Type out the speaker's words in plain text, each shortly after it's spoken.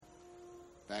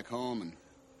back home and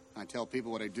I tell people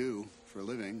what I do for a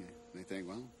living, they think,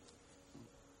 well,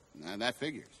 that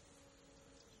figures.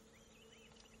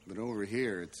 But over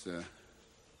here, it's a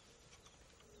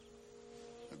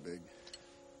big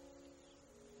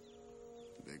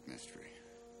mystery.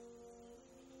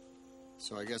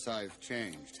 So I guess I've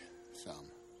changed some.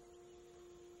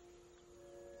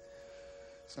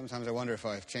 Sometimes I wonder if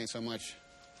I've changed so much,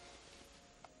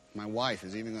 my wife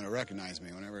is even going to recognize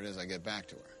me whenever it is I get back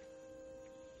to her.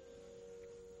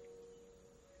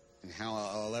 And how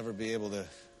I'll ever be able to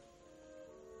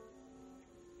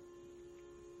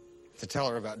tell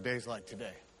her about days like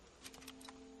today.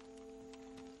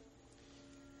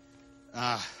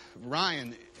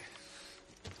 Ryan,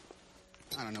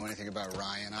 I don't know anything about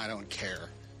Ryan. I don't care.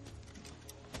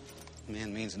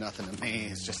 Man means nothing to me.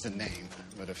 It's just a name.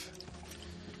 But if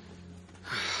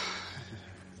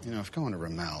going to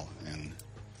Ramel and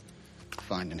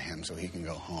finding him so he can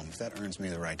go home, if that earns me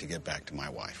the right to get back to my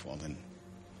wife, well, then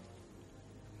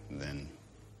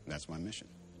that's my mission.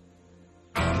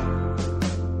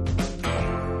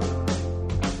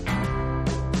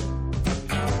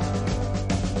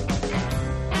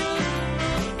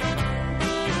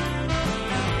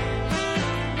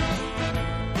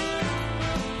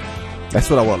 That's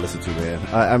what I want to listen to, man.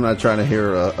 I'm not trying to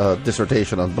hear a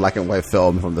dissertation on black and white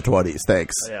film from the 20s.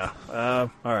 Thanks. Yeah. All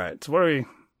right. So what are we?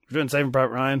 We're doing Saving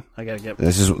Private Ryan. I gotta get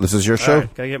this is your show.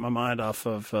 Right, gotta get my mind off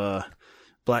of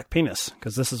Black Penis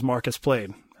because this is Marcus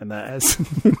Played, and that has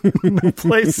no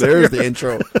place. There's the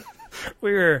intro.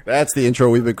 That's the intro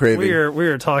we've been craving. We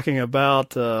are talking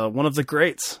about one of the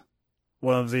greats,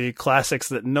 one of the classics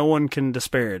that no one can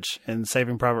disparage in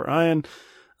Saving Private Ryan,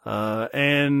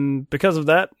 and because of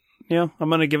that. Yeah, I'm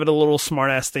going to give it a little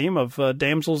smart-ass theme of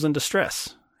damsels in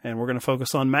distress. And we're going to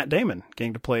focus on Matt Damon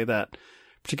getting to play that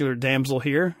particular damsel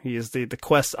here. He is the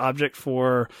quest object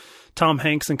for Tom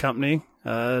Hanks and company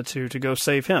to go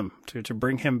save him, to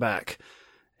bring him back.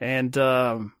 And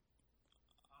I'm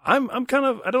kind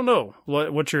of, I don't know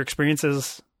what your experience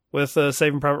is with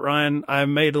Saving Private Ryan. I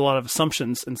made a lot of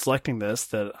assumptions in selecting this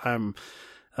that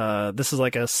this is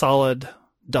like a solid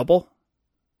double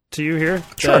to you here.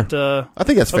 Sure. That, I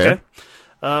think that's fair.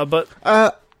 Okay. But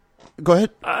go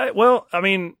ahead.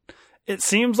 It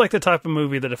seems like the type of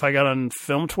movie that if I got on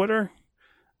film Twitter,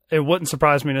 it wouldn't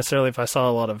surprise me necessarily if I saw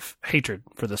a lot of hatred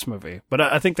for this movie. But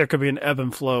I think there could be an ebb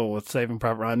and flow with Saving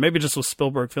Private Ryan, maybe just with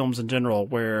Spielberg films in general,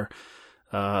 where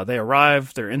they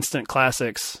arrive, they're instant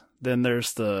classics. Then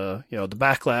there's the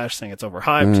backlash saying it's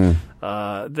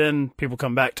overhyped. Then people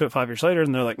come back to it 5 years later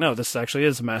and they're like, no, this actually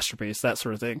is a masterpiece, that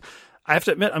sort of thing. I have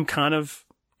to admit, I'm kind of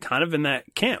in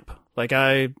that camp. Like,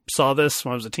 I saw this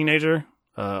when I was a teenager,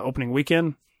 opening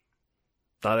weekend.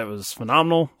 Thought it was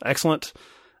phenomenal, excellent.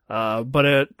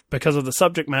 But because of the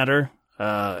subject matter,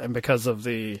 and because of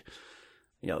the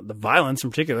violence in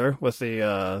particular, with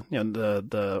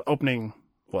the opening,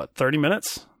 30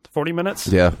 minutes, 40 minutes?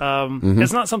 Yeah.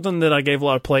 It's not something that I gave a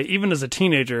lot of play, even as a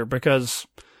teenager, because,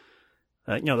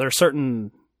 there are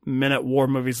certain minute war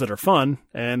movies that are fun,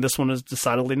 and this one is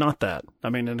decidedly not that. I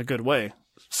mean, in a good way.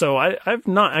 So I've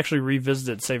not actually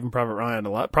revisited Saving Private Ryan a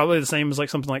lot. Probably the same as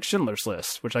like something like Schindler's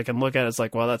List, which I can look at as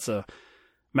like, well, that's a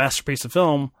masterpiece of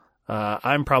film.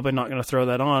 I'm probably not going to throw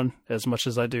that on as much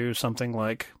as I do something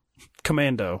like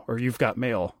Commando or You've Got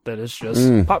Mail that is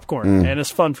just popcorn and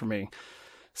it's fun for me.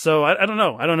 So I don't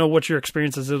know. I don't know what your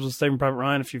experiences is with Saving Private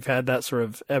Ryan, if you've had that sort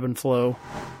of ebb and flow.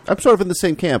 I'm sort of in the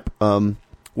same camp.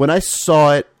 When I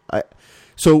saw it,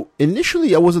 so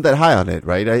initially I wasn't that high on it,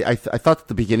 right? I thought that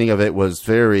the beginning of it was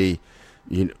very,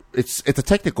 it's a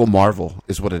technical marvel,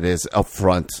 is what it is up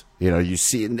front. You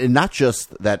see, and not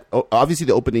just that. Obviously,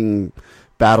 the opening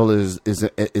battle is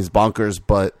bonkers,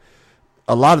 but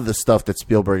a lot of the stuff that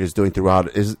Spielberg is doing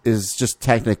throughout is just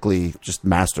technically just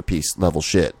masterpiece level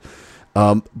shit.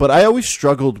 But I always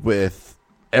struggled with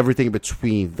everything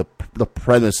between the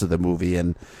premise of the movie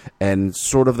and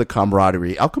sort of the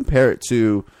camaraderie. I'll compare it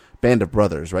to Band of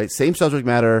Brothers, right? Same subject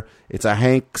matter. It's a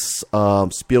Hanks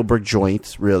Spielberg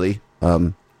joint, really.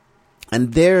 And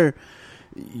there,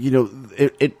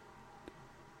 it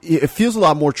feels a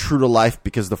lot more true to life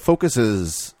because the focus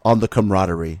is on the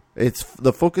camaraderie.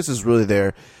 The focus is really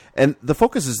there, and the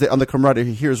focus is on the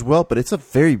camaraderie here as well. But it's a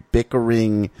very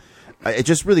bickering. I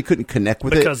just really couldn't connect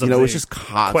with because it. It's just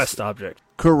constant. Quest object.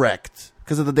 Correct.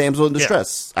 Because of the damsel in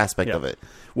distress aspect of it.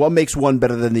 What makes one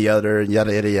better than the other, and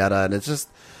yada, yada, yada. And it's just,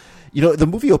 the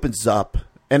movie opens up,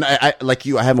 and I like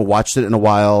you, I haven't watched it in a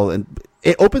while, and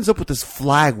it opens up with this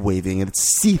flag waving, and it's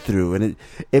see-through, and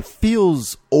it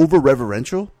feels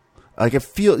over-reverential. Like, it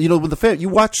feels, when you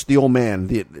watch the old man,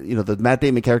 the Matt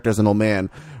Damon character as an old man,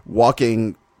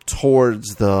 walking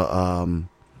towards the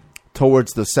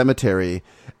cemetery,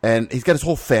 and he's got his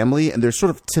whole family, and they're sort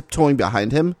of tiptoeing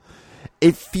behind him.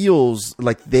 It feels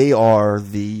like they are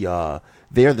the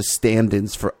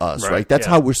stand-ins for us, right? That's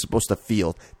how we're supposed to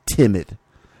feel: timid,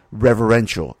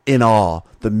 reverential, in awe.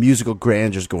 The musical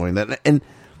grandure's going that, and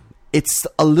it's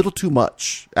a little too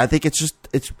much. I think it's.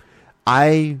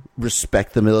 I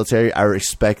respect the military. I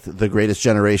respect the Greatest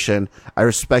Generation. I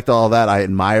respect all that. I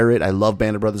admire it. I love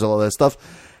Band of Brothers, all of that stuff.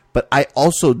 But I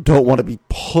also don't want to be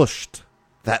pushed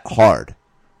that hard,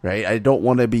 right? I don't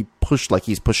want to be pushed like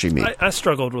he's pushing me. I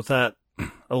struggled with that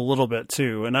a little bit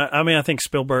too, and I mean, I think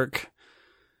Spielberg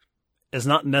is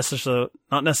not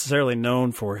necessarily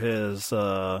known for his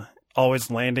always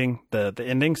landing the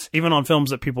endings, even on films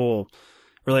that people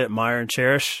really admire and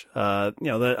cherish.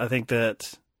 I think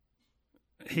that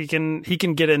he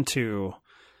can get into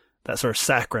that sort of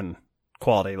saccharine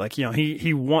quality. Like,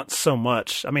 he wants so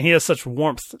much. I mean, he has such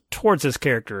warmth towards his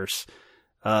characters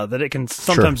that it can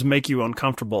sometimes make you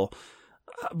uncomfortable.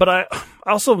 But I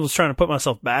also was trying to put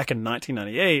myself back in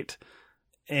 1998,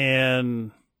 and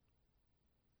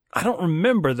I don't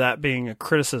remember that being a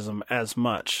criticism as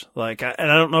much. And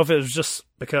I don't know if it was just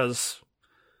because,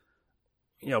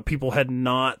 people had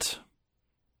not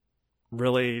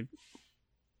really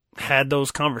had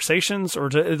those conversations, or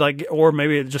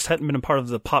maybe it just hadn't been a part of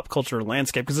the pop culture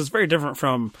landscape, because it's very different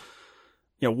from,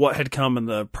 what had come in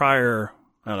the prior,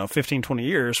 15, 20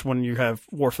 years when you have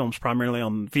war films primarily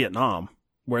on Vietnam,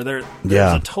 where there's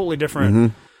a totally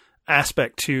different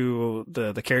aspect to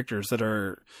the characters that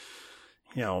are,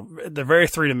 they're very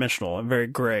three-dimensional and very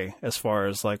gray as far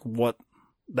as like what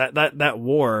that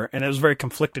war, and it was very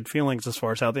conflicted feelings as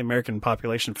far as how the American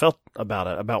population felt about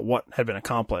it, about what had been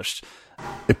accomplished.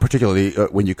 Particularly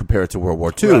when you compare it to World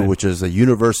War II, which is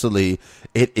universally,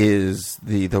 it is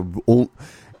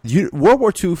World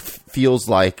War II feels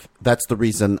like that's the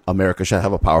reason America should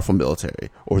have a powerful military,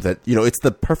 or that, it's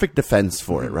the perfect defense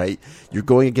for it, right? You're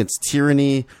going against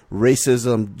tyranny,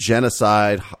 racism,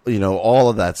 genocide, all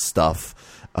of that stuff.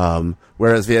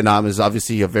 Whereas Vietnam is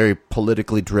obviously a very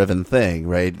politically driven thing,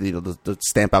 right? The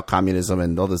stamp out communism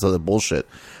and all this other bullshit.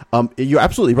 You're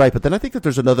absolutely right. But then I think that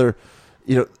there's another,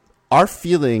 our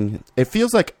feeling, it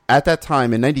feels like at that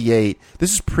time in 98,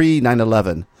 this is pre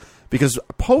 9/11. Because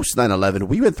post 9/11,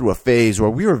 we went through a phase where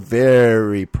we were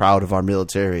very proud of our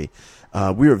military.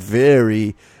 We were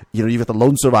very, you've got the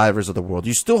lone survivors of the world.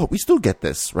 We still get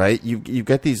this, right? You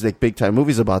get these like big time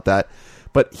movies about that.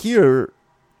 But here,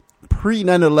 pre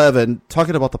 9/11,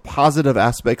 talking about the positive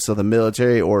aspects of the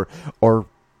military, or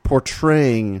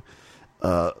portraying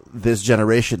this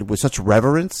generation with such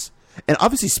reverence. And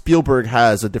obviously Spielberg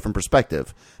has a different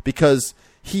perspective, because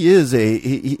he is a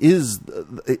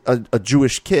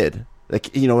Jewish kid,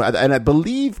 and I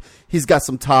believe he's got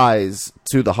some ties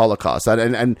to the Holocaust.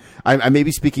 And I may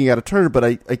be speaking out of turn, but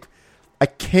I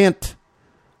can't.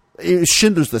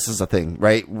 Schindler's List is a thing,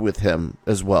 right, with him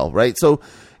as well, right? So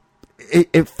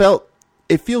it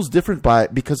feels different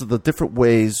because of the different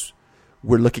ways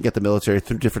we're looking at the military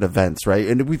through different events, right?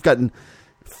 And we've gotten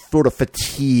sort of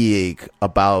fatigue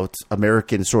about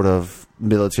American sort of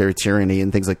military tyranny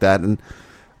and things like that. And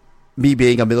me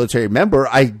being a military member,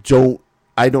 I don't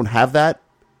have that.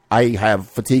 I have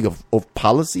fatigue of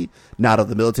policy, not of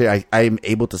the military. I am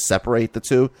able to separate the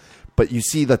two. But you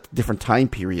see the different time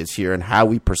periods here and how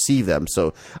we perceive them.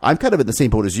 So I'm kind of in the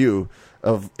same boat as you.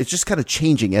 It's just kind of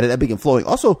changing and ebbing and flowing.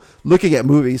 Also, looking at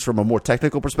movies from a more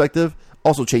technical perspective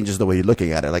also changes the way you're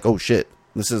looking at it. Like, oh shit,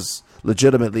 this is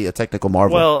legitimately a technical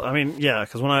marvel. Well, I mean, yeah,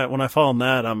 because when I fall on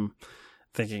that, I'm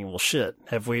thinking, well, shit,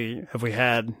 have we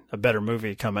had a better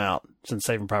movie come out since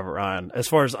Saving Private Ryan? As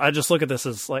far as I just look at this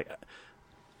as like,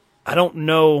 I don't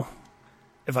know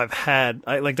if I've had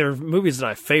there are movies that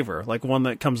I favor. Like one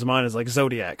that comes to mind is like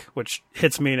Zodiac, which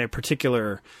hits me in a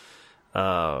particular,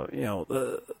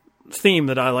 theme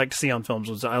that I like to see on films.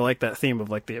 Was I like that theme of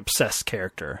like the obsessed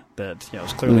character that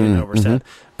is clearly an overstep.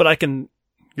 But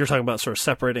you're talking about sort of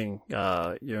separating,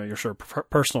 your sort of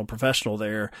personal, professional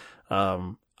there.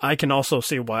 I can also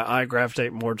see why I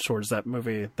gravitate more towards that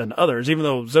movie than others, even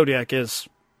though Zodiac is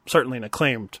certainly an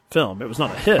acclaimed film. It was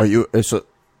not a hit. Are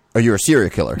you a serial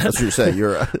killer? That's what you're saying.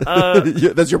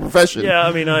 That's your profession. Yeah,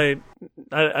 I mean,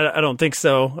 I don't think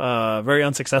so. Very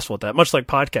unsuccessful at that. Much like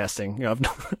podcasting,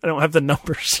 I don't have the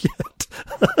numbers yet.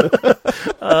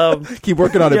 Keep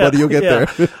working on it, buddy. You'll get there.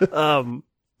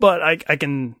 But I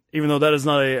can, even though that is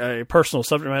not a personal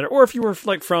subject matter, or if you were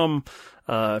like from,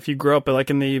 if you grew up like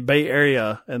in the Bay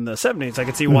Area in the 70s, I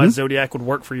could see why Zodiac would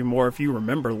work for you more if you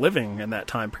remember living in that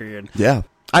time period. Yeah.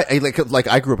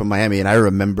 I grew up in Miami, and I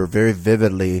remember very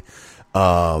vividly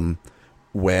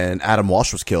when Adam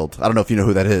Walsh was killed. I don't know if you know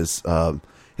who that is.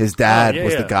 His dad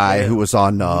was the guy who was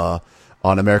on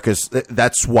America's.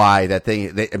 That's why that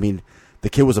thing. The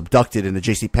kid was abducted in the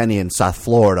JCPenney in South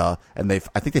Florida, and I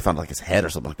think they found like his head or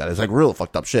something like that. It's like real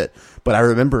fucked up shit. But I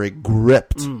remember it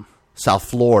gripped South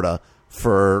Florida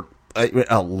for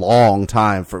a long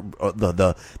time for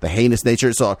the heinous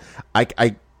nature. So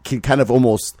I can kind of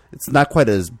almost. It's not quite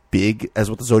as big as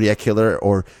what the Zodiac Killer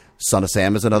or Son of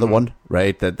Sam is another one,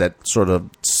 right? That sort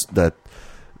of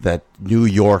that New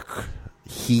York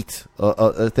heat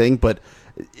thing, but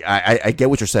I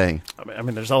get what you're saying. I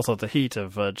mean, there's also the heat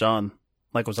of John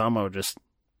Leguizamo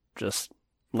just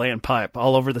laying pipe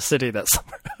all over the city that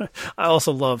summer. I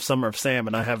also love Summer of Sam,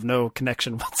 and I have no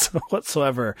connection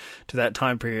whatsoever to that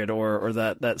time period or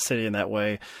that city in that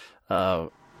way.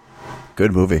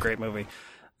 Good movie, great movie.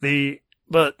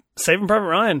 But Saving Private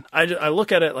Ryan, I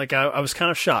look at it like I was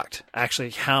kind of shocked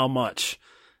actually how much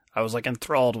I was like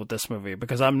enthralled with this movie,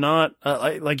 because I'm not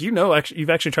actually you've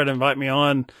actually tried to invite me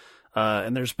on.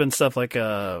 And there's been stuff like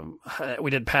we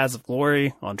did Paths of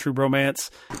Glory on True Bromance,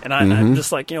 and I'm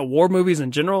just like, war movies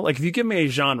in general. Like, if you give me a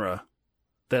genre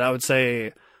that I would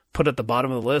say put at the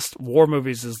bottom of the list, war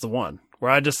movies is the one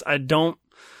where I don't,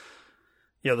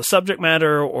 the subject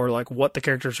matter or like what the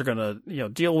characters are gonna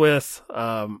deal with.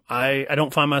 I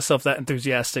don't find myself that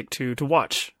enthusiastic to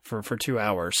watch for 2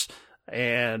 hours,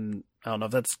 and I don't know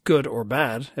if that's good or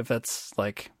bad, if that's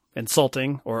like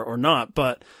insulting or not,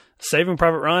 but Saving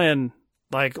Private Ryan,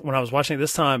 like when I was watching it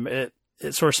this time, it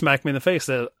sort of smacked me in the face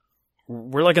that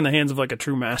we're like in the hands of like a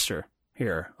true master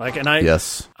here. Like, and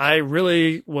I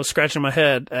really was scratching my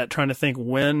head at trying to think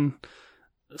when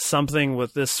something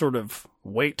with this sort of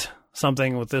weight,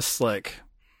 something with this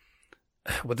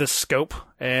scope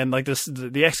and like this,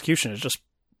 the execution is just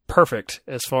perfect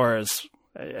as far as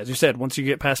you said, once you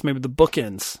get past maybe the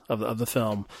bookends of the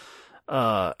film.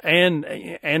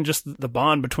 And just the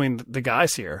bond between the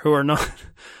guys here who are not,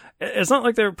 it's not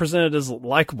like they're presented as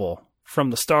likable from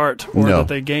the start, or that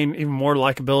they gain even more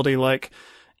likability. Like,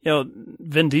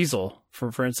 Vin Diesel,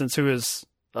 for instance, who is,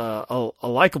 a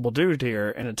likable dude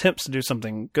here and attempts to do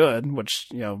something good, which,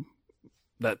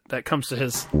 that comes to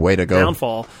his way to go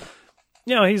downfall.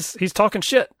 He's talking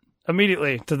shit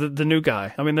immediately to the new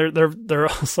guy. I mean, they're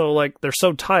also like, they're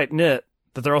so tight knit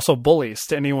that they're also bullies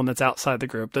to anyone that's outside the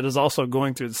group that is also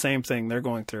going through the same thing they're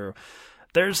going through.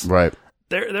 There was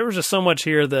just so much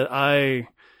here that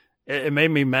it made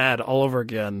me mad all over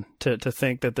again to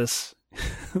think that this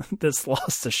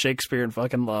lost to Shakespeare in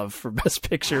Fucking Love for Best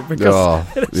Picture, because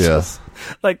just,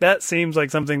 like, that seems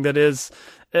like something that is,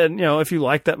 and if you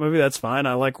like that movie, that's fine.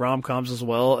 I like rom-coms as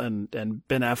well, and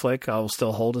Ben Affleck I will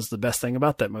still hold as the best thing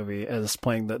about that movie, as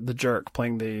playing the jerk,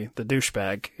 playing the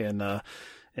douchebag in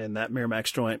that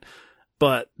Miramax joint.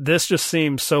 But this just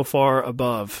seems so far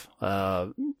above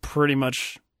pretty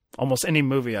much almost any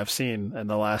movie I've seen in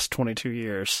the last 22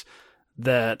 years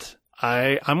that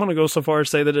I'm going to go so far as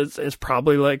say that it's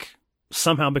probably like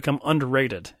somehow become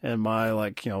underrated in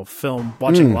my film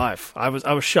watching life. I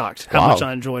was shocked how much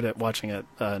I enjoyed it watching it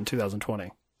in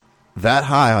 2020. That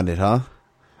high on it, huh?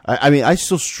 I mean, I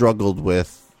still struggled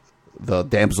with the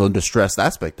damsel in distress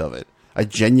aspect of it. I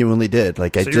genuinely did.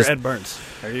 Like, you're Ed Burns.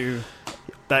 Are you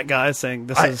that guy saying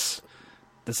this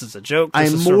is a joke?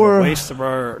 This is sort of a waste of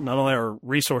our, not only our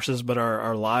resources but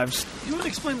our lives. You want to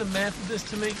explain the math of this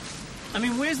to me? I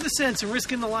mean, where's the sense of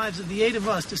risking the lives of the 8 of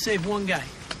us to save one guy?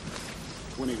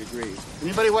 20 degrees.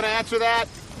 Anybody want to answer that?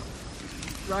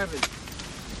 Driving.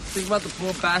 Think about the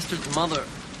poor bastard's mother.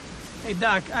 Hey,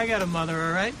 Doc, I got a mother,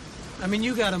 all right? I mean,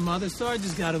 you got a mother. Sarge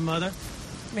has got a mother.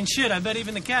 I mean, shit, I bet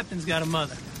even the captain's got a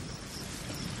mother.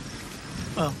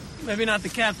 Well, maybe not the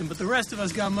captain, but the rest of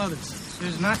us got mothers.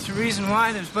 There's not a reason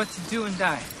why, there's but to do and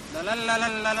die. What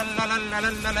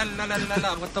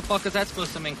the fuck is that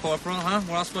supposed to mean, Corporal, huh?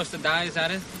 We're all supposed to die, is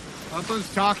that it?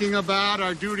 Nothing's talking about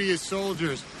our duty as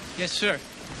soldiers. Yes, sir.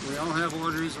 We all have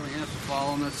orders and we have to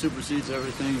follow them. That supersedes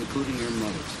everything, including your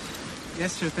mothers.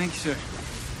 Yes, sir. Thank you, sir.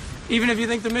 Even if you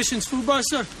think the mission's FUBAR,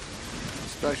 sir?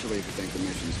 Especially if you think the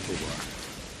mission's FUBAR.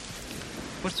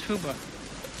 What's FUBAR?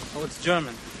 Oh, it's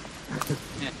German.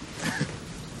 Yeah.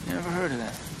 Never heard of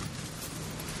that.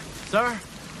 Sir,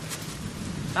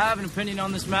 I have an opinion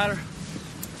on this matter.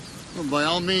 Well, by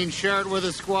all means, share it with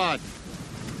the squad.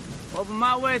 Well, from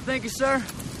my way of thinking, sir,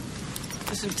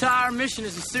 this entire mission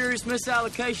is a serious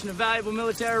misallocation of valuable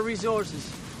military resources.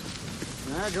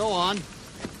 Go on.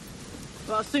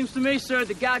 Well, it seems to me, sir,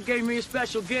 that God gave me a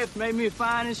special gift, made me a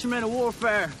fine instrument of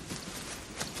warfare.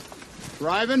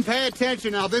 Driven, pay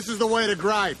attention now. This is the way to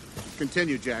gripe.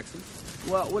 Continue, Jackson.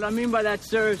 Well, what I mean by that,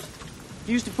 sir, is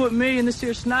you used to put me and this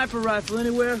here sniper rifle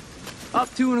anywhere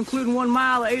Up to and including 1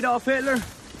 mile of Adolf Hitler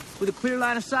with a clear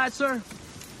line of sight, sir.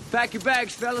 Pack your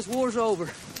bags, fellas. War's over.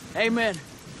 Amen.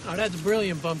 Oh, that's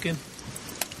brilliant, Bumpkin.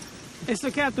 Hey,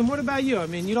 so, Captain, what about you? I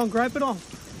mean, you don't gripe at all?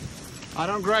 I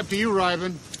don't gripe to you,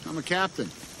 Ryben. I'm a captain.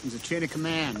 There's a chain of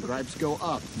command. Gripes go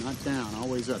up, not down,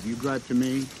 always up. You gripe to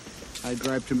me, I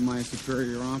gripe to my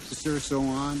superior officer, so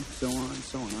on, so on,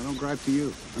 so on. I don't gripe to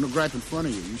you. I don't gripe in front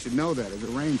of you. You should know that as a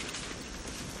ranger.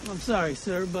 I'm sorry,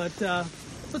 sir, but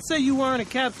let's say you weren't a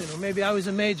captain, or maybe I was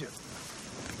a major.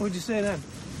 What would you say then?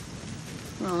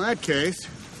 Well, in that case,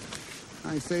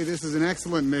 I say this is an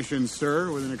excellent mission,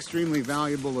 sir, with an extremely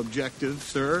valuable objective,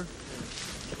 sir.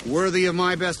 Worthy of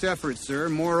my best efforts, sir.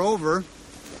 Moreover,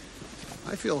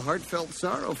 I feel heartfelt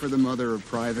sorrow for the mother of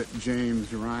Private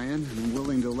James Ryan, and I'm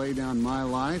willing to lay down my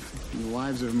life and the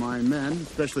lives of my men,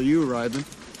 especially you, Ryben,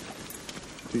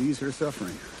 to ease her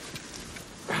suffering.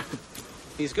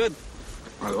 He's good.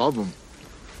 I love him.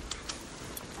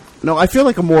 No, I feel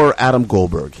like a more Adam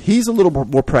Goldberg. He's a little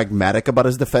more pragmatic about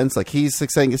his defense. Like he's like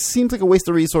saying it seems like a waste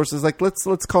of resources. Like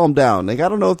let's calm down. Like I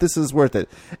don't know if this is worth it.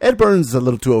 Ed Burns is a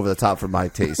little too over the top for my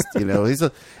taste. You know,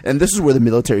 and this is where the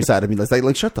military side of me is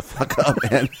like shut the fuck up,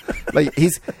 man. Like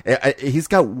he's a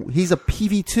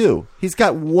PV2. He's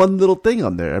got one little thing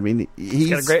on there. I mean, he's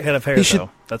got a great head of hair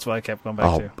though. That's why I kept going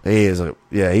back to. He's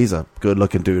a good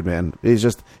looking dude, man. He's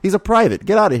a private.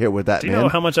 Get out of here with that, man. Do you know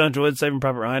how much I enjoyed Saving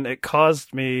Private Ryan? It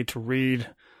caused me to read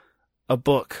a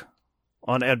book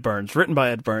on Ed Burns, written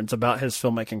by Ed Burns, about his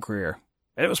filmmaking career.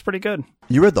 And it was pretty good.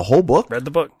 You read the whole book? Read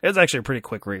the book. It's actually a pretty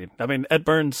quick read. I mean, Ed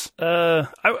Burns,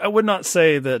 I would not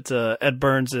say that Ed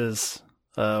Burns is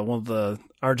one of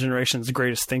our generation's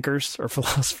greatest thinkers or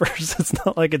philosophers. It's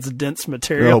not like it's dense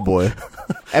material. Oh boy.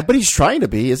 But he's trying to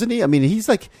be, isn't he? I mean, he's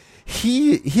like,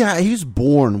 he's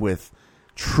born with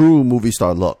true movie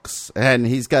star looks, and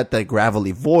he's got that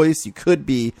gravelly voice. You could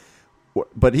be,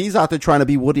 but he's out there trying to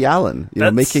be Woody Allen,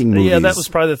 making movies. Yeah, that was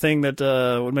probably the thing that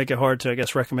would make it hard to, I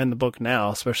guess, recommend the book now,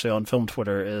 especially on film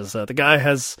Twitter, is the guy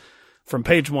has, from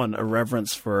page one, a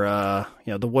reverence for,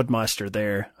 the Woodmeister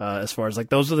there, as far as, like,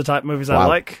 those are the type of movies I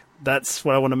like. That's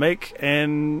what I want to make,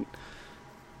 and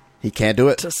he can't do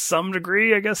it. To some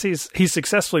degree, I guess he's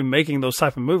successfully making those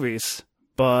type of movies,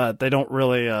 but they don't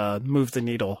really move the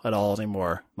needle at all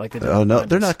anymore. Like they did. Oh no,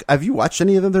 they're not. Have you watched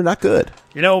any of them? They're not good.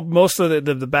 Most of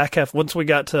the back half. Once we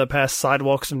got to past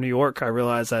Sidewalks of New York, I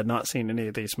realized I had not seen any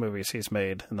of these movies he's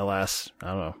made in the last, I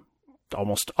don't know,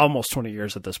 almost 20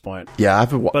 years at this point. Yeah,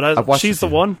 I've watched. She's the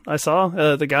one I saw.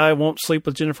 The guy won't sleep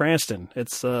with Jennifer Aniston.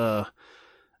 It's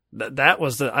that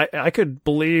was I could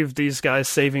believe these guys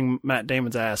saving Matt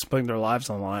Damon's ass, putting their lives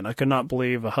on the line. I could not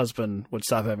believe a husband would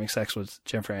stop having sex with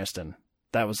Jennifer Aniston.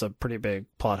 That was a pretty big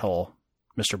plot hole,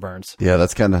 Mr. Burns. Yeah,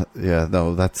 that's kind of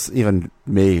no. That's even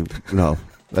me. No,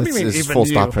 that's full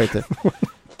stop right there.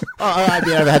 I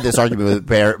mean, I've had this argument with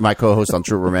Bear, my co-host on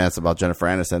True Romance, about Jennifer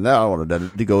Aniston. I don't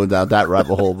want to go down that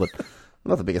rabbit hole, but I'm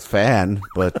not the biggest fan.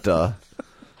 But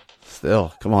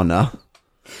still, come on now.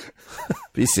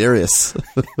 Be serious.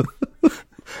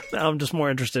 I'm just more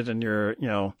interested in your,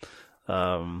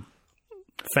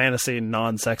 fantasy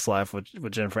non-sex life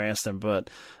with Jennifer Aniston. But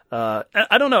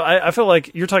I don't know. I feel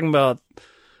like you're talking about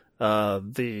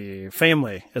the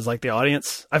family is like the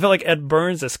audience. I feel like Ed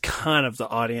Burns is kind of the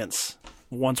audience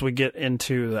once we get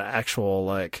into the actual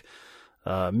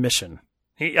mission.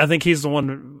 I think he's the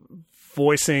one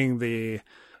voicing the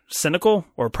cynical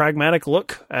or pragmatic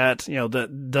look at,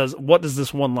 what does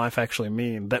this one life actually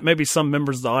mean? That maybe some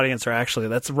members of the audience are actually,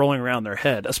 that's rolling around their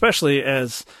head, especially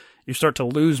as you start to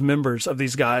lose members of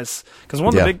these guys. Because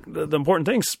one of the important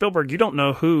things, Spielberg, you don't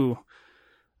know who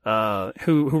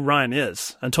Ryan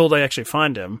is until they actually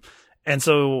find him. And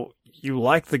so you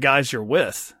like the guys you're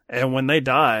with, and when they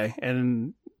die,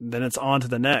 and then it's on to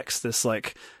the next, this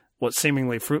what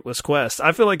seemingly fruitless quest.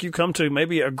 I feel like you come to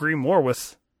maybe agree more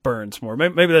with Burns more.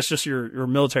 Maybe that's just your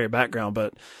military background,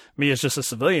 but me as just a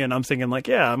civilian, I'm thinking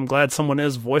I'm glad someone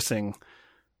is voicing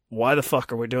why the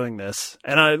fuck are we doing this?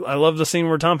 And I love the scene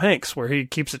where Tom Hanks, where he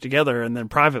keeps it together and then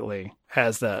privately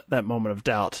has that moment of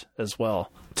doubt as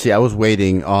well. See, I was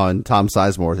waiting on Tom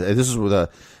Sizemore. This is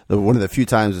one of the few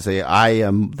times to say I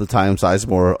am the Tom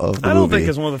Sizemore of the movie. I don't think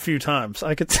it's one of the few times.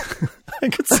 I could see.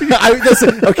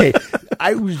 Okay,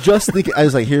 I was just thinking. I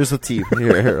was like, "Here's the team.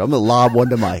 Here. I'm gonna lob one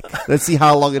to Mike. Let's see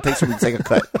how long it takes for me to take a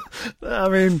cut." I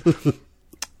mean,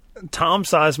 Tom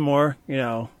Sizemore.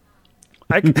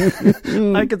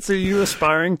 I could see you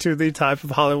aspiring to the type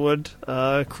of Hollywood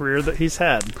career that he's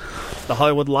had, the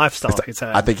Hollywood lifestyle he's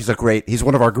had. I think he's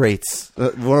one of our greats.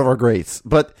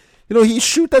 But he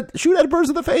shoot Ed Burns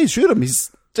in the face. Shoot him.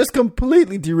 He's just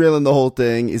completely derailing the whole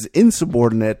thing. He's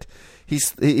insubordinate.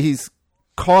 He's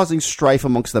causing strife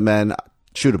amongst the men,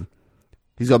 shoot him.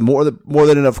 He's got more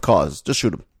than enough cause. Just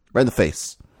shoot him right in the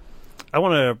face. I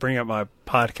want to bring up my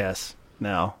podcast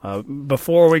now.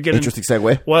 Before we get interesting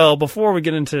segue. Well, before we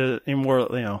get into any more,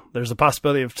 there's a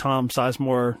possibility of Tom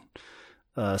Sizemore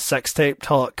sex tape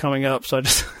talk coming up. So I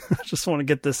just want to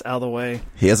get this out of the way.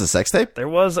 He has a sex tape? There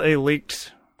was a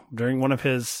leaked during one of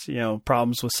his,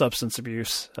 problems with substance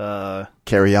abuse.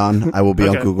 Carry on. I will be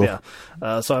on Google.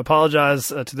 Yeah. So I apologize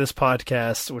to this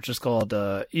podcast, which is called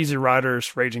Easy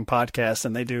Riders Raging Podcast,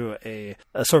 and they do a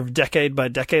sort of decade by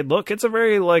decade look. It's a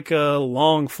very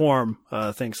long form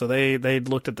thing. So they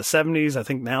looked at the 70s. I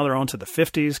think now they're on to the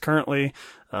 50s currently.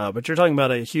 But you're talking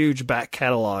about a huge back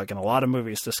catalog and a lot of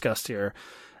movies discussed here.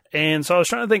 And so I was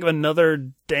trying to think of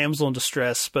another damsel in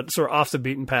distress, but sort of off the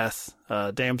beaten path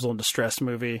damsel in distress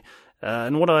movie.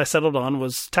 And what I settled on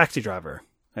was Taxi Driver.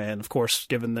 And of course,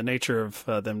 given the nature of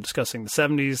them discussing the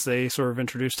 70s, they sort of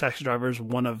introduced Taxi Driver as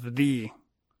one of the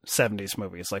 70s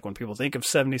movies. Like when people think of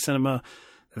 70s cinema,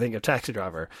 they think of Taxi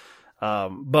Driver.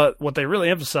 But what they really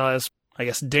emphasize, I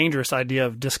guess, dangerous idea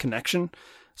of disconnection.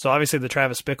 So obviously the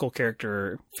Travis Bickle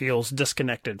character feels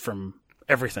disconnected from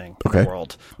everything in the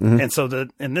world. Mm-hmm. And so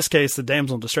in this case, the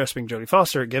damsel in distress being Jodie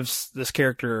Foster, it gives this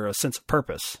character a sense of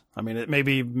purpose. I mean, it may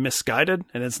be misguided,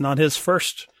 and it's not his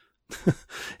first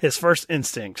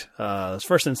instinct. His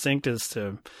first instinct is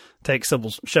to take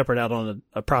Sybil Shepherd out on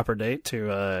a proper date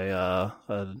to a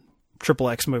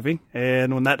XXX movie.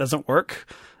 And when that doesn't work,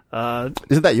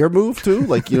 isn't that your move too?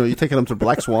 You're taking them to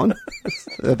Black Swan.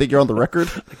 I think you're on the record.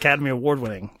 Academy Award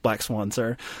winning Black Swan,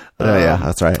 sir. Yeah,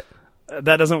 that's right.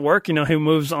 That doesn't work. He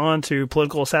moves on to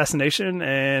political assassination,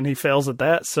 and he fails at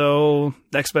that. So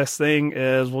next best thing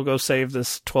is we'll go save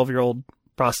this 12-year-old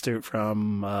prostitute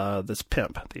from this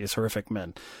pimp, these horrific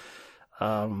men.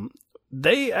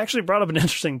 They actually brought up an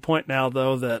interesting point now,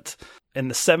 though, that in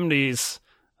the 70s,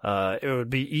 it would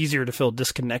be easier to feel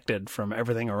disconnected from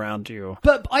everything around you.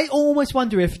 But I almost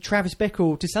wonder if Travis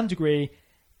Bickle, to some degree,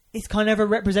 is kind of a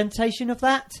representation of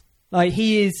that. Like,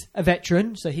 he is a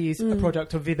veteran, so he is a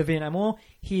product of the Vietnam War.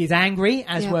 He is angry,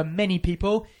 as were many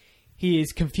people. He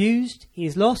is confused, he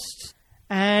is lost,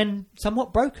 and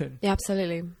somewhat broken. Yeah,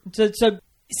 absolutely. So it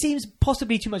seems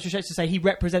possibly too much to say he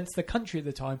represents the country at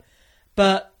the time.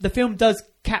 But the film does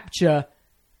capture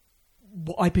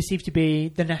what I perceive to be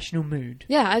the national mood.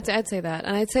 Yeah, I'd say that.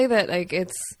 And I'd say that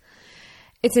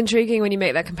it's intriguing when you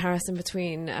make that comparison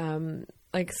between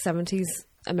 70s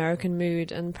American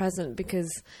mood and present, because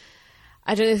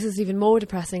I don't know if this is even more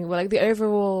depressing. Well, the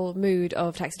overall mood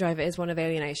of Taxi Driver is one of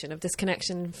alienation, of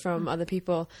disconnection from other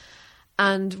people.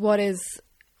 And what in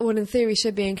theory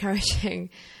should be encouraging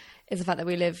is the fact that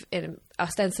we live in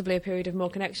ostensibly a period of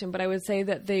more connection. But I would say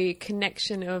that the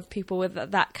connection of people with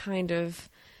that kind of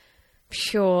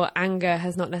pure anger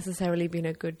has not necessarily been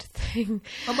a good thing.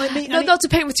 Not to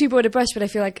paint with too broad a brush, but I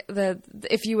feel like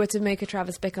if you were to make a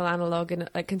Travis Bickle analogue in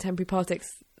contemporary politics,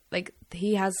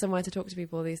 he has somewhere to talk to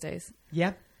people these days.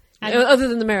 Yeah. Other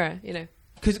than the mirror,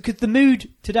 Because the mood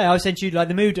today, I was saying to you,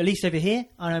 the mood, at least over here,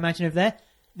 and I imagine over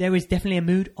there is definitely a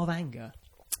mood of anger.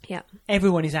 Yeah.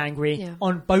 Everyone is angry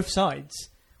on both sides,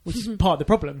 which is part of the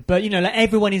problem. But,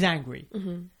 everyone is angry.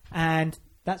 Mm-hmm. And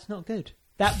that's not good.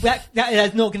 That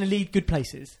is not going to lead good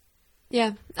places.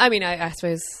 Yeah. I mean, I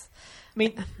suppose.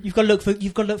 You've got to look for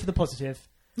the positive.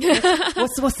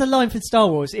 What's the line for Star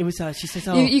Wars? It was she says,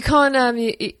 "Oh, you can't.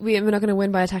 We're not going to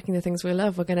win by attacking the things we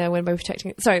love. We're going to win by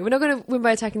protecting. Sorry, we're not going to win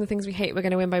by attacking the things we hate. We're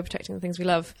going to win by protecting the things we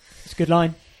love." It's a good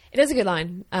line. It is a good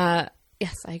line.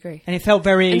 Yes, I agree. And it felt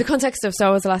very... in the context of Star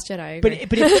Wars: The Last Jedi, I agree.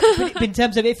 But in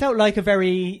terms of... it felt like a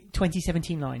very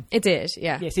 2017 line. It did,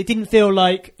 yeah. Yes, it didn't feel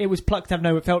like it was plucked out of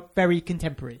nowhere. It felt very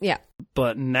contemporary. Yeah.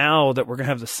 But now that we're going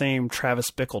to have the same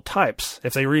Travis Bickle types,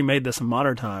 if they remade this in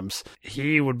modern times,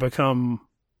 he would become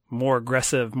more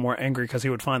aggressive, more angry, because he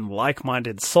would find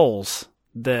like-minded souls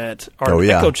that are in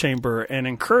the echo chamber and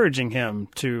encouraging him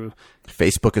to...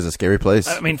 Facebook is a scary place.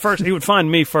 First, he would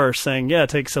find me first saying, yeah,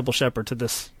 take Sybil Shepherd to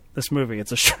this movie.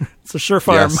 It's a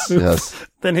surefire move. Yes.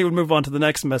 Then he would move on to the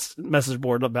next message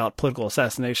board about political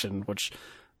assassination, which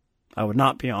I would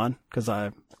not be on because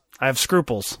I have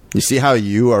scruples. You see how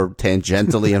you are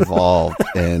tangentially involved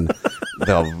in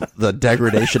the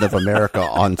degradation of America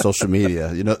on social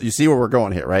media. You see where we're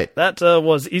going here, right? That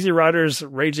was Easy Riders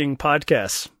Raging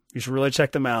Podcast. You should really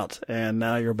check them out. And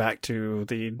now you're back to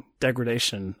the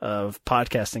degradation of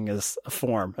podcasting as a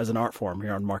form, as an art form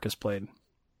here on Marcus Played.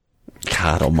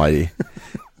 God almighty.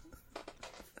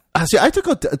 See, I took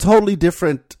a totally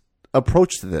different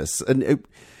approach to this. And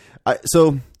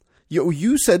so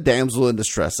You said damsel in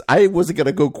distress. I wasn't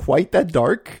gonna go quite that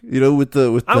dark, with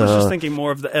the. I was just thinking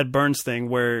more of the Ed Burns thing,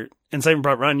 where in Saving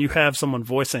Private Ryan you have someone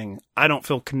voicing, "I don't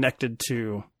feel connected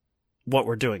to what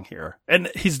we're doing here,"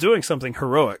 and he's doing something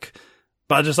heroic.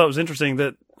 But I just thought it was interesting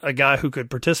that a guy who could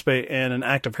participate in an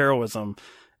act of heroism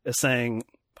is saying,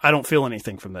 "I don't feel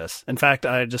anything from this. In fact,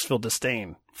 I just feel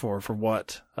disdain for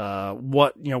what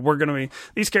we're going to be.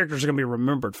 These characters are going to be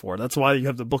remembered for." That's why you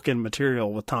have the bookend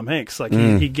material with Tom Hanks. Like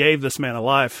he gave this man a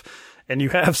life, and you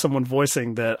have someone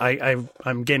voicing that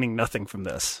I'm gaining nothing from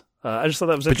this. I just thought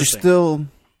that was interesting. But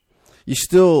you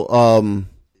still,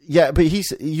 but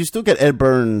you still get Ed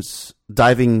Burns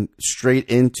diving straight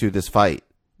into this fight,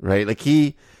 right? Like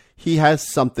he has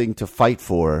something to fight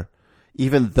for,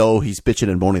 even though he's bitching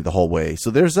and moaning the whole way. So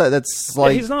that's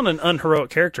like... he's not an unheroic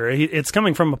character. It's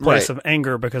coming from a place of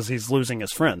anger because he's losing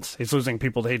his friends. He's losing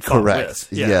people that he'd fought with.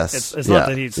 Yeah. Yes. It's not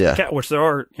that he's... Which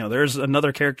there's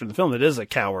another character in the film that is a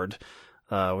coward,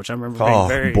 which I remember being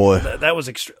very... boy. That was...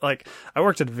 I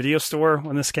worked at a video store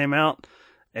when this came out,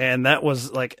 and that was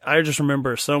I just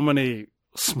remember so many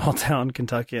small town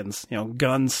Kentuckians,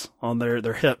 guns on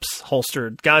their hips,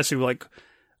 holstered, guys who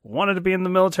wanted to be in the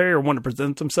military or wanted to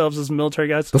present themselves as military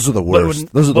guys. Those are the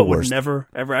worst. Those are the worst. Would never,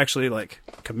 ever actually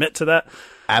commit to that.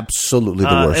 Absolutely the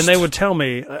worst. And they would tell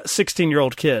me, a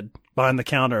 16-year-old kid behind the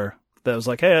counter that was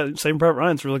like, "Hey, Saving Private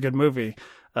Ryan's a really good movie."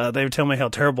 They would tell me how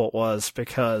terrible it was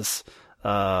because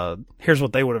here's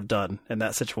what they would have done in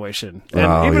that situation.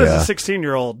 And even as a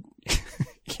 16-year-old,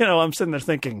 I'm sitting there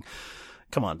thinking,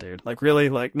 come on, dude. Really?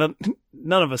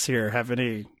 None of us here have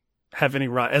any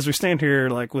right, as we stand here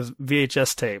with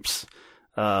VHS tapes,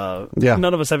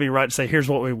 none of us have any right to say, here's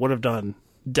what we would have done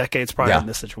decades prior in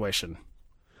this situation.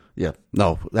 Yeah,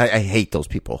 no, I hate those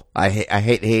people. I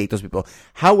hate those people.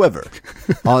 However,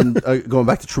 on going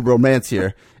back to True Romance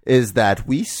here, is that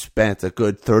we spent a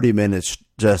good 30 minutes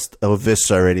just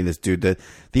eviscerating this dude.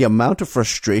 The amount of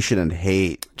frustration and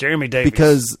hate. Jeremy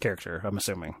Davies' character, I'm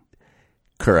assuming.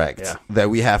 Correct. Yeah. That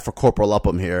we have for Corporal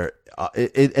Upham here.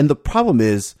 And the problem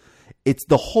is, it's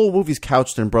the whole movie's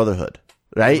couched in brotherhood,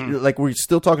 right? Mm-hmm. We're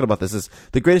still talking about this. It's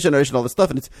The Greatest Generation, all this stuff.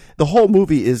 And it's the whole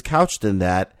movie is couched in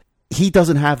that he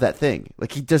doesn't have that thing.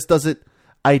 He just doesn't.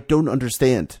 I don't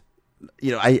understand.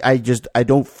 I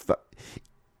don't,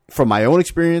 from my own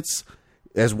experience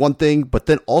as one thing, but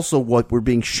then also what we're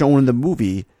being shown in the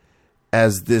movie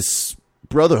as this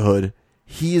brotherhood.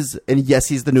 And yes,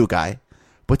 he's the new guy,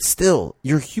 but still,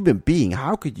 you're a human being.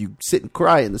 How could you sit and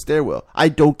cry in the stairwell? I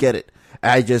don't get it.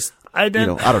 I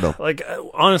don't know.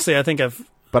 Honestly, I think I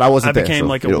became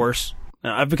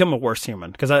I've become a worse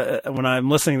human because when I'm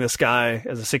listening to this guy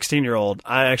as a 16-year-old,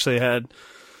 I actually had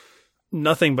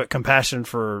nothing but compassion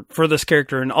for this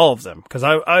character and all of them. Because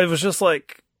I was just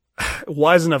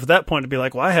wise enough at that point to be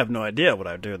well, I have no idea what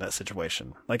I would do in that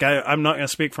situation. I'm not going to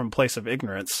speak from a place of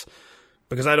ignorance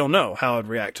because I don't know how I'd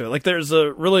react to it. There's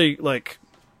a really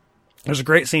there's a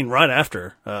great scene right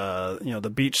after,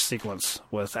 the beach sequence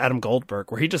with Adam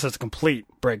Goldberg where he just has a complete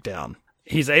breakdown.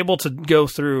 He's able to go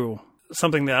through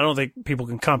something that I don't think people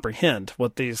can comprehend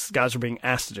what these guys are being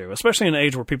asked to do, especially in an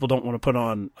age where people don't want to put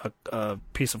on a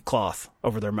piece of cloth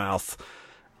over their mouth.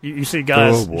 You see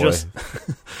guys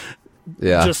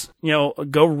just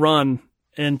go run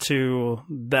into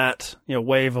that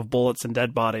wave of bullets and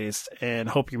dead bodies and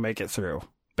hope you make it through,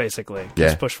 basically.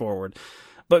 Just push forward.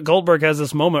 But Goldberg has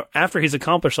this moment after he's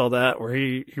accomplished all that where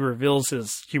he reveals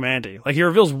his humanity. He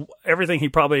reveals everything he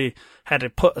probably had to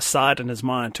put aside in his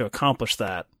mind to accomplish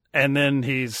that. And then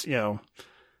he's taking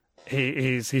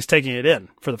it in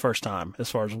for the first time as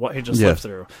far as what he just lived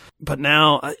through. But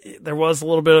now there was a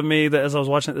little bit of me that as I was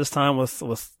watching it this time with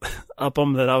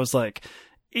Upham that I was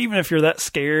even if you're that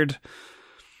scared,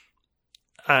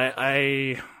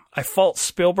 I fault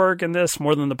Spielberg in this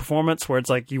more than the performance, where it's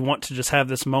you want to just have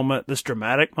this moment, this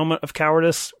dramatic moment of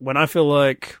cowardice, when I feel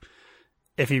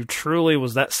if he truly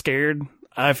was that scared,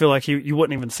 I feel you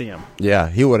wouldn't even see him. Yeah,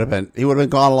 he would have been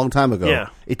gone a long time ago. Yeah.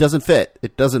 It doesn't fit.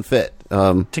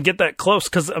 To get that close,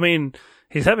 because,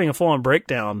 he's having a full-on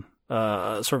breakdown,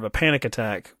 sort of a panic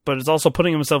attack, but it's also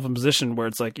putting himself in a position where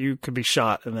it's you could be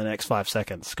shot in the next 5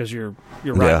 seconds because you're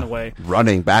right in the way.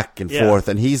 Running back and forth,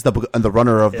 and he's the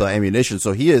runner of the ammunition,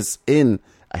 so he is in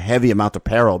a heavy amount of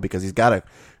peril because he's got to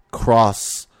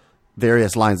cross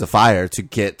various lines of fire to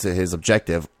get to his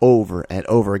objective over and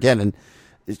over again, and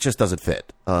it just doesn't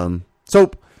fit.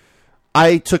 So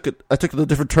I took a little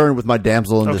different turn with my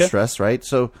damsel in distress, right?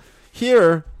 So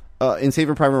here in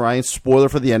Saving Private Ryan, spoiler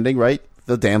for the ending, right?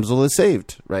 The damsel is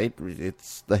saved, right?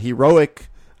 It's the heroic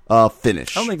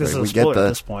finish. I don't think this is a spoiler at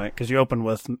this point because you open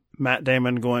with Matt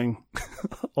Damon going,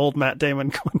 old Matt Damon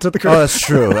going to the grave. Oh, that's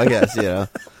true. I guess, yeah.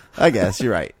 I guess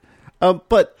you're right.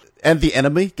 And the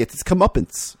enemy gets its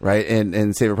comeuppance, right?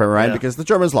 In Saving Private Ryan because the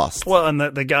Germans lost. Well, and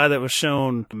the guy that was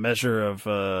shown a measure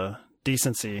of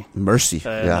decency, mercy,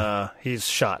 and, he's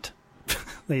shot.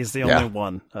 He's the only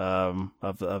one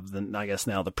of the I guess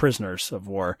now the prisoners of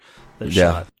war that's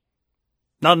shot.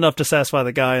 Not enough to satisfy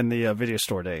the guy in the video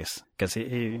store days, because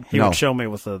he would show me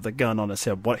with the gun on his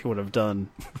hip what he would have done,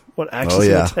 what actions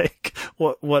he would take,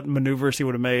 what maneuvers he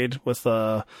would have made with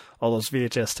all those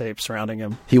VHS tapes surrounding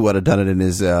him. He would have done it in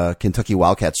his Kentucky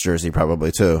Wildcats jersey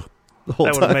probably too.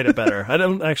 That would have made it better. I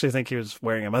don't actually think he was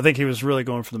wearing them. I think he was really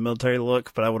going for the military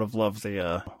look, but I would have loved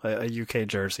a UK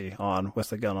jersey on with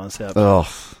the gun on his hip. Oh,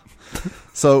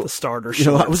 so the starter.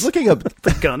 I was looking up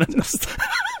the gun in his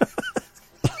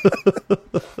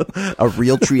a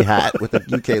real tree hat with a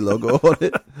UK logo on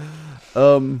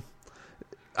it.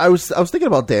 I was thinking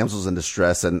about damsels in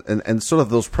distress and sort of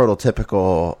those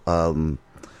prototypical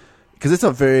because it's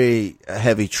a very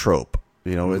heavy trope.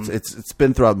 It's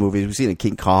been throughout movies. We've seen it in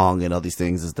King Kong and all these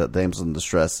things. Is that damsel in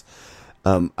distress?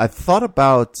 I thought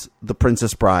about The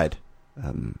Princess Bride.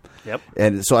 Yep.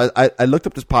 And so I looked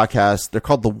up this podcast. They're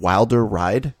called The Wilder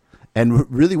Ride.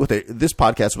 And really, what they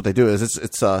do is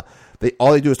it's all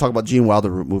they do is talk about Gene Wilder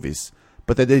movies.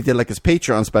 But then they did like his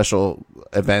Patreon special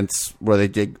events where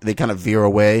they kind of veer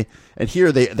away. And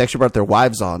here they actually brought their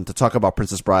wives on to talk about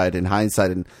Princess Bride in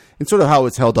hindsight and sort of how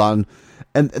it's held on.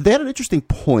 And they had an interesting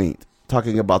point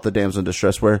talking about the damsel in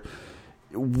distress, where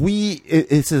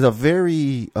it's a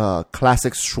very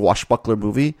classic swashbuckler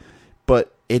movie,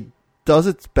 but it does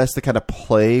its best to kind of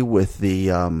play with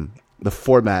the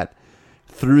format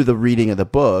through the reading of the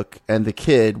book and the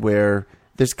kid, where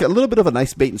there's a little bit of a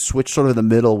nice bait and switch sort of in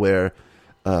the middle where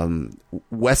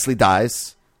Wesley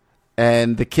dies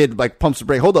and the kid like pumps the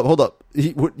brake. Hold up.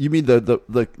 You mean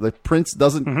the prince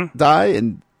doesn't die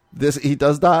and he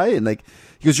does die? And like,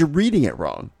 because you're reading it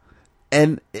wrong.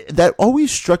 And that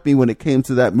always struck me when it came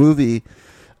to that movie.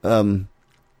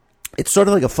 It's sort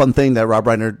of like a fun thing that Rob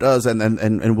Reiner does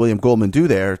and William Goldman do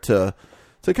there to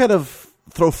kind of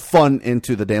throw fun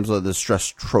into the damsel in distress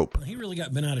trope. He really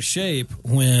got bent out of shape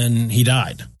when he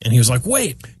died. And he was like,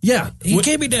 wait, he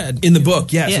can't be dead. In the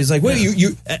book, yes. Yeah. He's like, wait,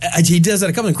 he does that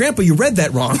a couple of Grandpa, you read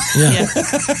that wrong. Yeah.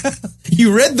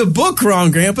 You read the book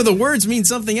wrong, Grandpa. The words mean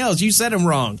something else. You said them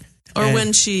wrong. Or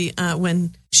when she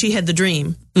had the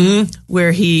dream, where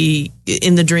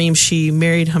in the dream, she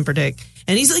married Humperdinck.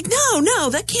 And he's like, no,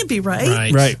 that can't be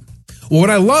right. Right. Well, what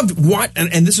I loved,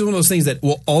 and this is one of those things that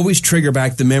will always trigger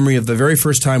back the memory of the very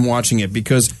first time watching it,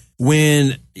 because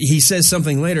when he says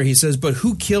something later, he says, but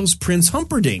who kills Prince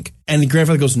Humperdinck? And the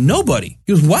grandfather goes, nobody.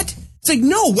 He goes, what? It's like,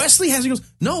 no, Wesley has. He goes,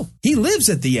 no, he lives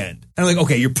at the end. And I'm like,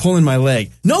 okay, you're pulling my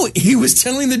leg. No, he was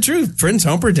telling the truth. Prince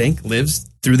Humperdinck lives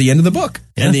through the end of the book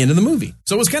and the end of the movie.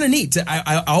 So it was kind of neat.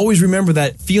 I always remember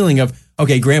that feeling of,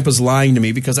 okay, Grandpa's lying to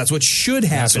me because that's what should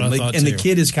happen. And the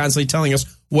kid is constantly telling us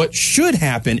what should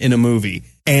happen in a movie.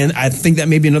 And I think that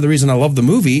may be another reason I love the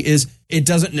movie is it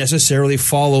doesn't necessarily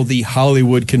follow the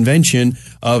Hollywood convention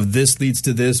of this leads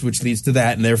to this, which leads to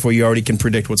that, and therefore you already can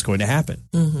predict what's going to happen.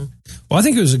 Mm-hmm. Well, I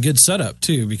think it was a good setup,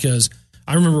 too, because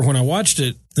I remember when I watched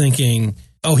it thinking,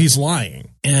 oh, he's lying.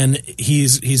 And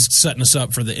he's setting us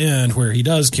up for the end where he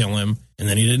does kill him, and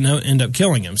then he didn't end up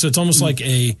killing him. So it's almost like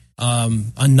a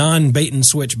non-bait and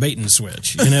switch,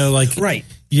 like right.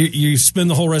 You spend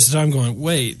the whole rest of the time going,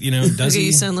 wait, does he?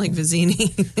 You sound like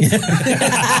Vizzini.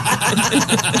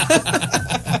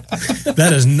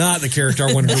 That is not the character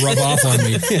I wanted to rub off on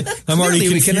me. I'm already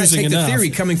confusing we cannot take enough. The theory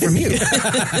coming from you.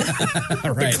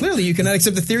 Right. But clearly, you cannot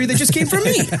accept the theory that just came from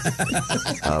me.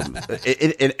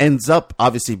 It ends up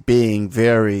obviously being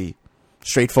very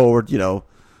straightforward.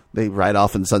 They ride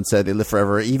off in the sunset, they live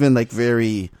forever. Even like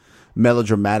very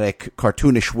melodramatic,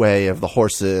 cartoonish way of the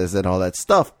horses and all that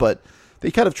stuff, but they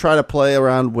kind of try to play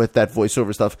around with that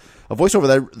voiceover stuff. A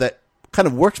voiceover that kind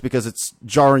of works because it's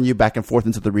jarring you back and forth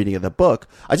into the reading of the book.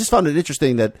 I just found it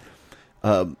interesting that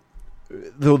the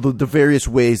various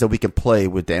ways that we can play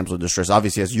with damsel in distress,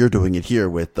 obviously as you're doing it here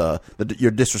with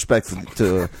your disrespect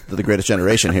to the Greatest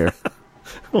Generation here.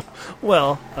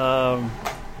 Well,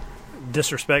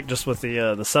 disrespect just with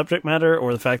the subject matter,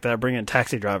 or the fact that I bring in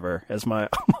Taxi Driver as my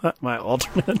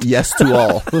alternate. Yes to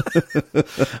all.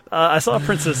 I saw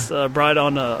Princess Bride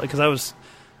on because I was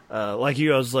like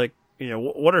you. I was like,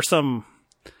 what are some?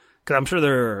 Because I'm sure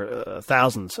there are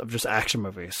thousands of just action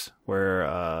movies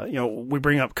where we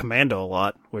bring up Commando a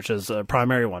lot, which is a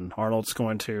primary one. Arnold's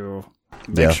going to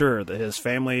make sure that his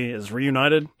family is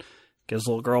reunited, gives the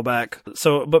little girl back.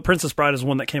 So, but Princess Bride is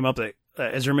one that came up that,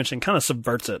 as you're mentioning, kind of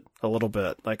subverts it a little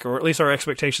bit, like, or at least our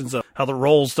expectations of how the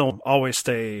roles don't always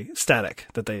stay static,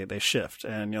 that they shift.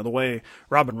 And, the way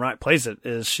Robin Wright plays it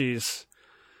is she's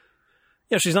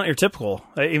not your typical,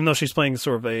 even though she's playing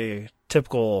sort of a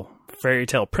typical fairy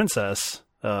tale princess,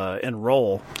 in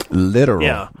role. Literal.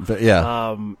 Yeah.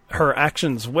 Yeah. Her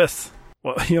actions with,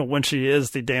 when she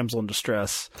is the damsel in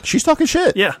distress. She's talking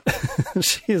shit. Yeah.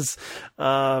 She's,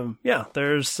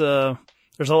 there's a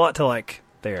lot to like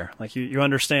there. Like you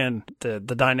understand the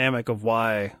dynamic of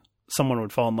why someone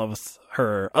would fall in love with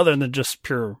her other than just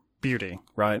pure beauty,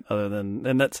 right?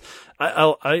 And that's,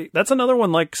 that's another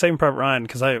one like Saving Private Ryan,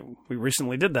 because we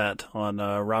recently did that on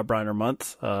Rob Reiner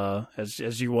Month,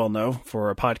 as you well know, for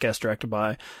a podcast directed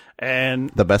by, and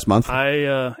the best month.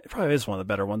 It probably is one of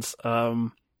the better ones.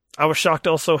 I was shocked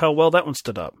also how well that one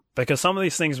stood up, because some of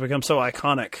these things become so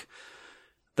iconic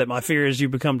that my fear is you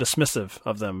become dismissive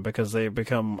of them because they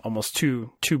become almost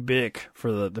too big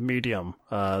for the medium,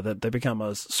 that they become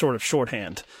a sort of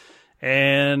shorthand.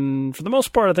 And for the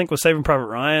most part, I think with Saving Private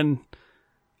Ryan,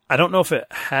 I don't know if it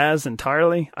has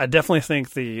entirely. I definitely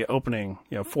think the opening,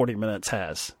 40 minutes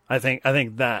has. I think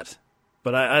that,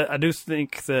 but I do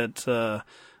think that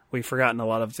we've forgotten a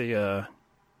lot of the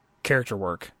character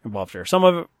work involved here. Some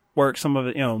of it works, some of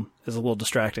it, is a little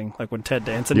distracting. Like when Ted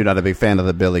Danson. You're not a big fan of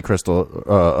the Billy Crystal.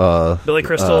 Billy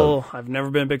Crystal, I've never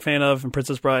been a big fan of in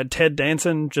Princess Bride. Ted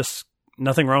Danson, just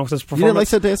nothing wrong with his performance. You didn't like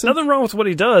Ted Danson? Nothing wrong with what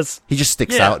he does. He just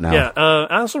sticks out now. Yeah.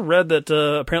 I also read that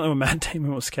apparently when Matt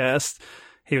Damon was cast,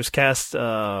 he was cast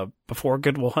before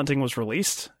Good Will Hunting was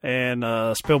released, and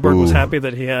Spielberg was happy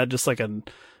that he had just like a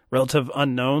relative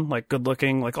unknown, like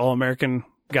good-looking, like all-American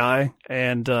guy,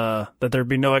 and that there'd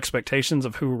be no expectations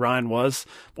of who Ryan was.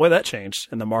 Boy, that changed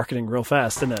in the marketing real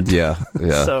fast, didn't it? Yeah.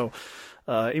 So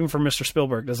even for Mr.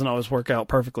 Spielberg, doesn't always work out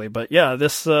perfectly. But yeah,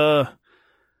 this, I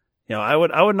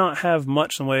would not have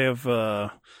much in the way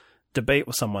of debate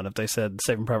with someone if they said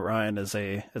Saving Private Ryan is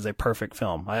a perfect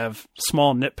film. I have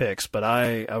small nitpicks, but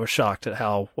I was shocked at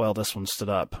how well this one stood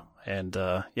up. And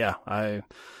I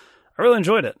really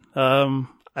enjoyed it.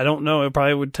 I don't know, it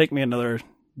probably would take me another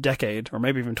decade or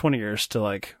maybe even 20 years to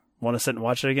like want to sit and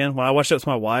watch it again. When I watched it with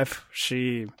my wife,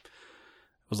 she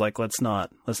was like, let's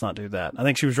not do that. I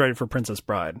think she was ready for Princess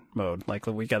Bride mode. Like,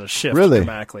 we got to shift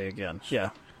dramatically again.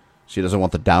 Yeah. She doesn't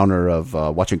want the downer of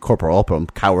watching Corporal Upham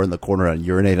cower in the corner and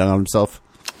urinate on himself.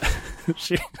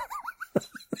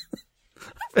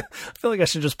 I feel like I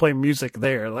should just play music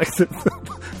there. Like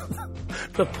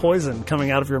the poison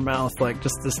coming out of your mouth, like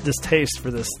just this distaste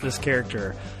for this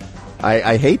character.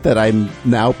 I hate that I'm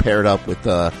now paired up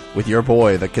with your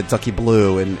boy, the Kentucky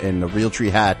Blue, in a Realtree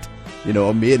hat.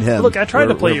 Me and him. Look, I tried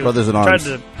to brothers in arms.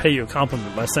 Tried to pay you a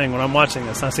compliment by saying when I'm watching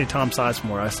this, I see Tom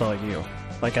Sizemore, I saw you.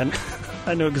 Like I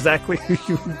know exactly who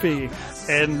you would be,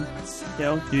 and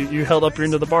you held up your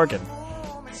end of the bargain.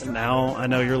 And now I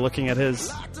know you're looking at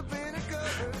his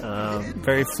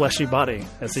very fleshy body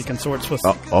as he consorts with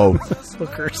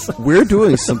hookers. We're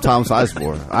doing some Tom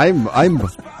Sizemore. I'm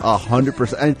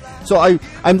 100%. So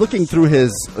I'm looking through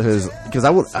his because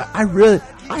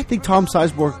I think Tom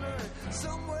Sizemore,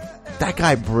 that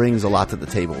guy brings a lot to the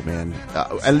table, man.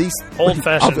 At least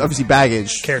old-fashioned, obviously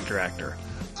baggage character actor,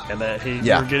 and that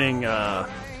you're getting.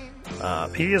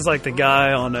 He is like the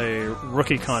guy on a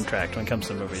rookie contract when it comes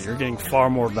to the movie. You're getting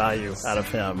far more value out of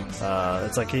him.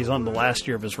 It's like he's on the last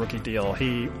year of his rookie deal.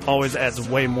 He always adds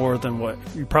way more than what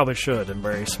you probably should in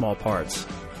very small parts.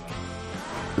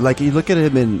 Like, you look at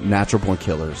him in Natural Born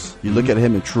Killers. You look at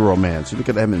him in True Romance. You look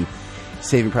at him in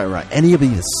Saving Private Ryan. Any of the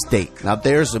Estate. Now,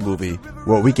 there's a movie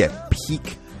where we get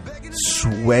peak,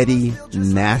 sweaty,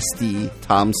 nasty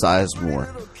Tom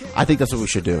Sizemore. I think that's what we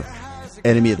should do.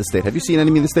 Enemy of the State. Have you seen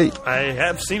Enemy of the State? I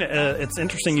have seen it. It's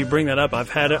interesting you bring that up. I've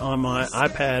had it on my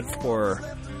iPad for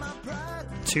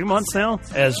 2 months now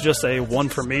as just a one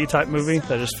for me type movie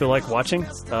that I just feel like watching.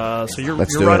 So you're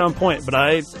right on point. But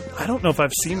I don't know if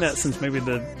I've seen that since maybe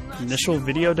the initial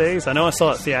video days. I know I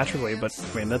saw it theatrically, but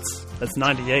I mean that's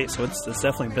 98, so it's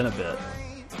definitely been a bit.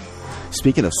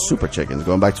 Speaking of super chickens,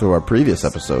 going back to our previous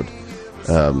episode,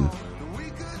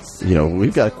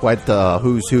 we've got quite the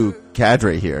who's who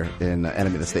cadre here in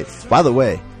Enemy of the State. By the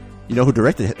way, you know who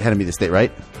directed Enemy of the State,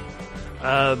 right?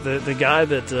 The guy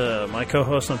that my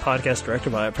co-host on the podcast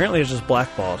directed by apparently is just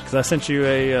blackballed, because I sent you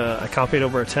I copied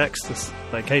over a text. It's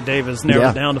like, hey, Dave has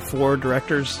narrowed it down to 4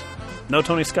 directors. No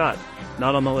Tony Scott,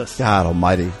 not on the list. God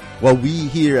almighty. Well, we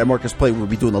here at Marcus Plate will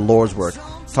be doing the Lord's work,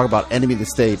 talk about Enemy of the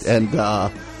State, and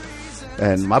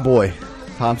my boy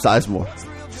Tom Sizemore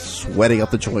sweating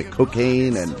up the joint,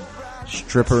 cocaine and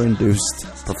Stripper-induced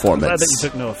performance. I'm glad that you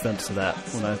took no offense to that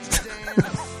when I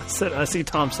said I see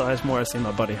Tom Sizemore, I see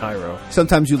my buddy Hyro.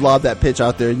 Sometimes you lob that pitch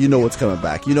out there and you know what's coming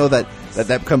back. You know that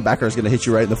comebacker is going to hit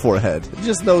you right in the forehead. You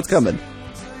just know it's coming.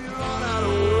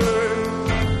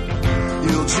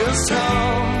 You'll just